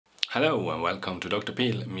Hello and welcome to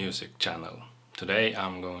Drpeel music channel. Today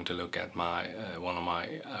I'm going to look at my one of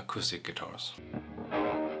my acoustic guitars.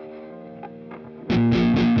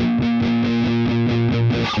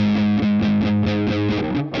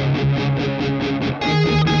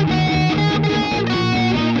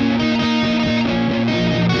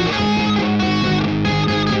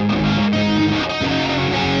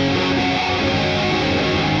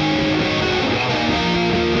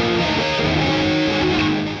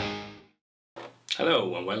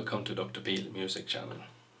 Hello and welcome to Drpeel music channel.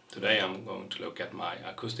 Today I'm going to look at my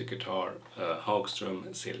acoustic guitar, Hagström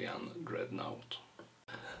Siljan Dreadnought.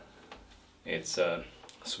 It's a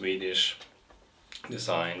Swedish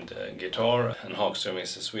designed guitar, and Hagström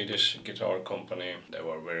is a Swedish guitar company. They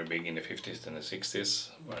were very big in the 50s and the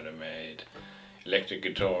 60s, where they made electric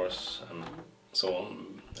guitars and so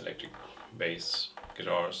on, electric bass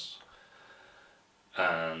guitars,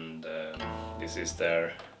 and this is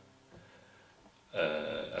their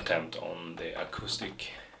attempt on the acoustic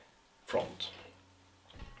front.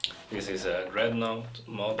 This is a Dreadnought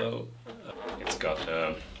model. It's got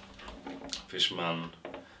a Fishman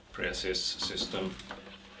presses system.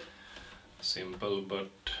 Simple but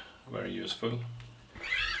very useful.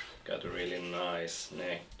 Got a really nice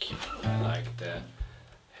neck. I like the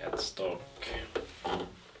headstock.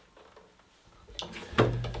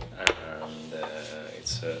 And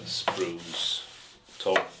it's a spruce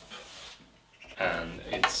top. And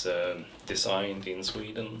it's designed in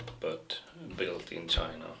Sweden but built in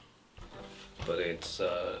China. But it's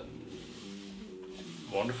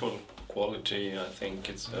wonderful quality. I think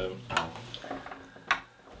it's a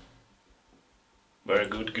very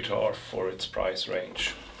good guitar for its price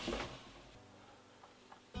range.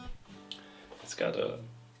 It's got a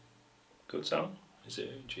good sound. It's a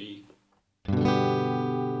G.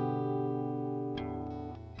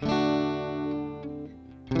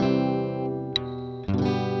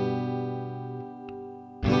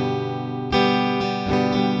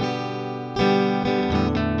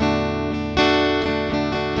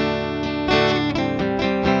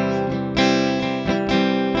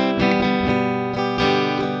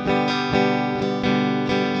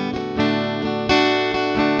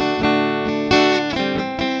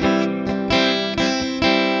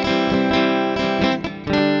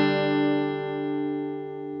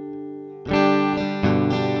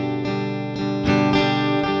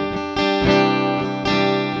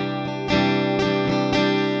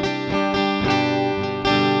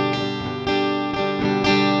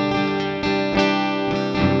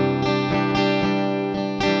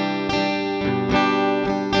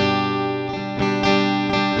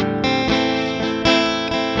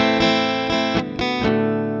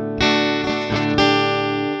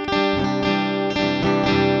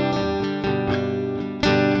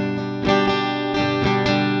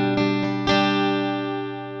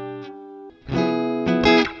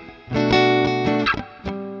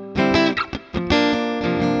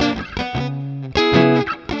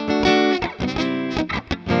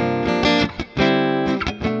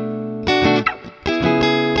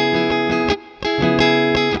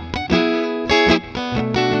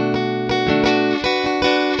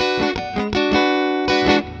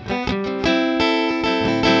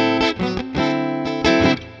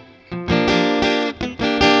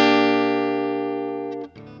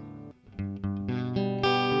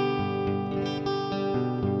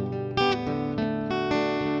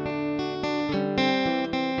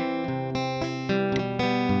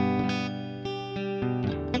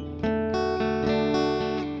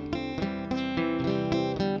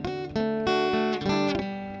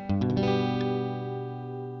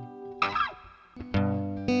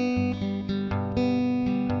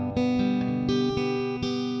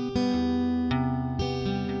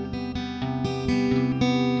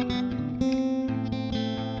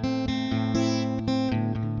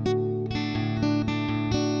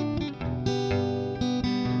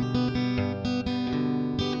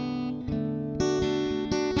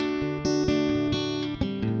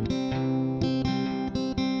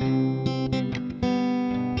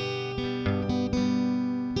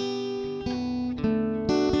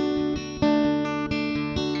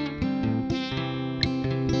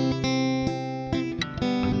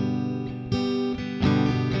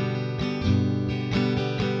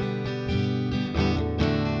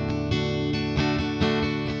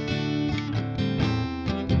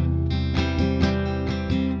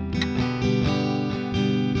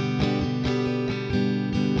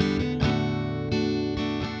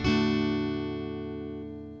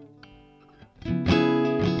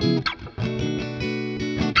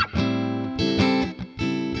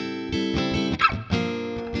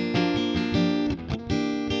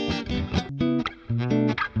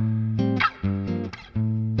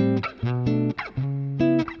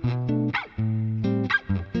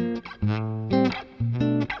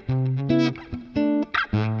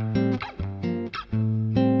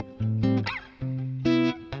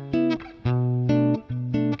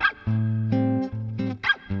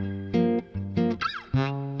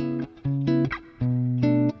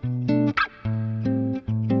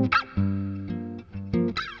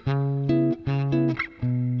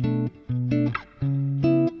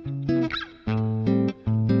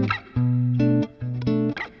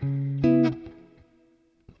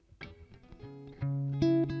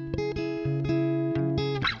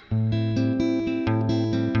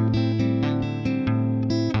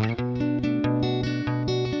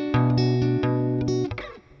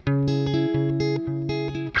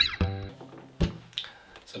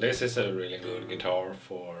 this is a really good guitar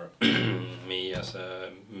for me as a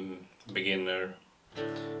beginner,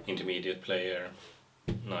 intermediate player.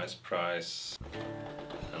 Nice price,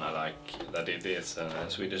 and I like that it is a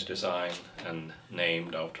Swedish design and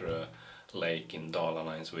named after a lake in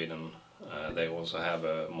Dalarna in Sweden. They also have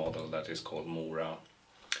a model that is called Mora.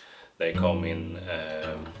 They come in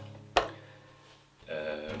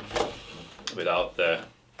without the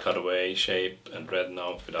cutaway shape and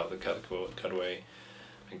dreadnought without the cutaway,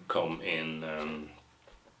 and come in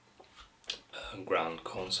grand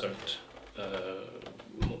concert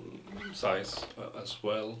size as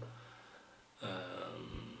well.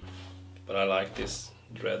 But I like this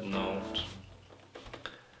dreadnought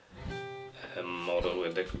model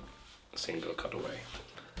with the single cutaway.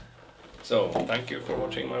 So thank you for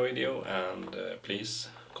watching my video, and please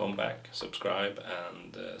come back, subscribe,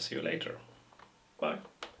 and see you later. Bye.